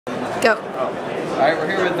Go. Oh. Alright, we're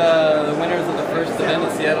here with the winners of the first event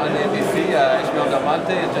at Seattle on the NBC, Ishmael Del'Monte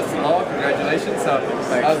and Lall. Congratulations. So,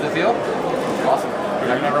 how does it feel? Awesome.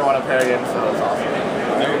 I've never won a pair game, so it's awesome.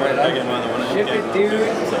 Never won a pair game either. Ship it, dude.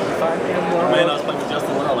 Man, I was playing with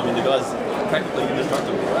Lall. I mean, the guy's practically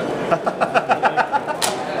indestructible, right?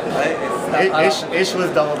 Ish was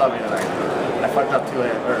doubled up tonight. I fucked up 2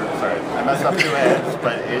 hands, or sorry, I messed up 2 hands,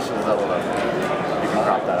 but Ish was doubled up. You can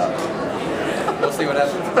crop that up. We'll see what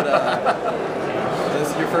happens. But, this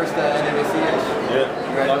is your first NBC, Ish? Yeah.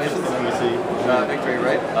 Congratulations. NBC. Victory,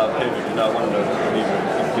 right? Paid victory. No, I won the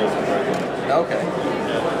appeals for both. Okay.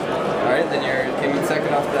 Yeah. Alright, then you came in second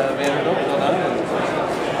off the Van Hurdle. Well done.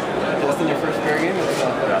 And just in your first pair game, it's a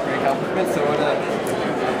great accomplishment. So what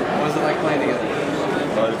was it like playing together?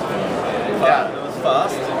 Yeah. It was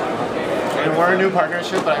fast. And we're a new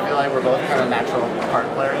partnership, but I feel like we're both kind of natural part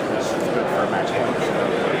players, which is good for match games.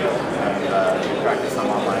 And we practice some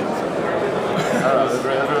online. So. I don't know, it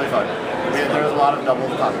was really fun. There was a lot of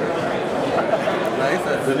doubles talking. Nice.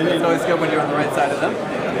 That's always good when you're on the right side of them.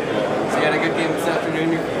 So you had a good game this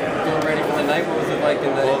afternoon. You're feeling ready for the night. What was it like in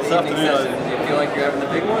the evening session? Do you feel like you're having a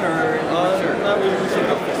big one, or sure? No, we should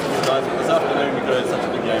have got this afternoon because it's such a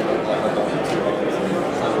big game. Like, I don't want 2 hours.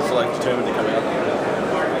 So I was like determined to come out.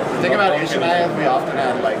 The thing about Ishmael is we often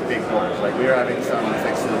had like big boards. Like we were having some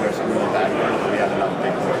fixes or some really bad boards, but we had enough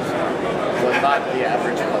big boards. So it's not the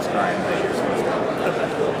average plus grind that you're supposed to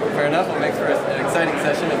have. Fair enough. It makes for an exciting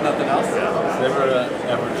session, if nothing else. Yeah. It's never an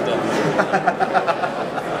average day.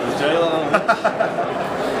 It was J-Long.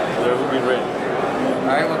 There will be red.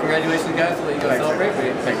 All right. Well, congratulations, guys. We'll let you go celebrate.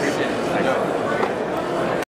 We appreciate it.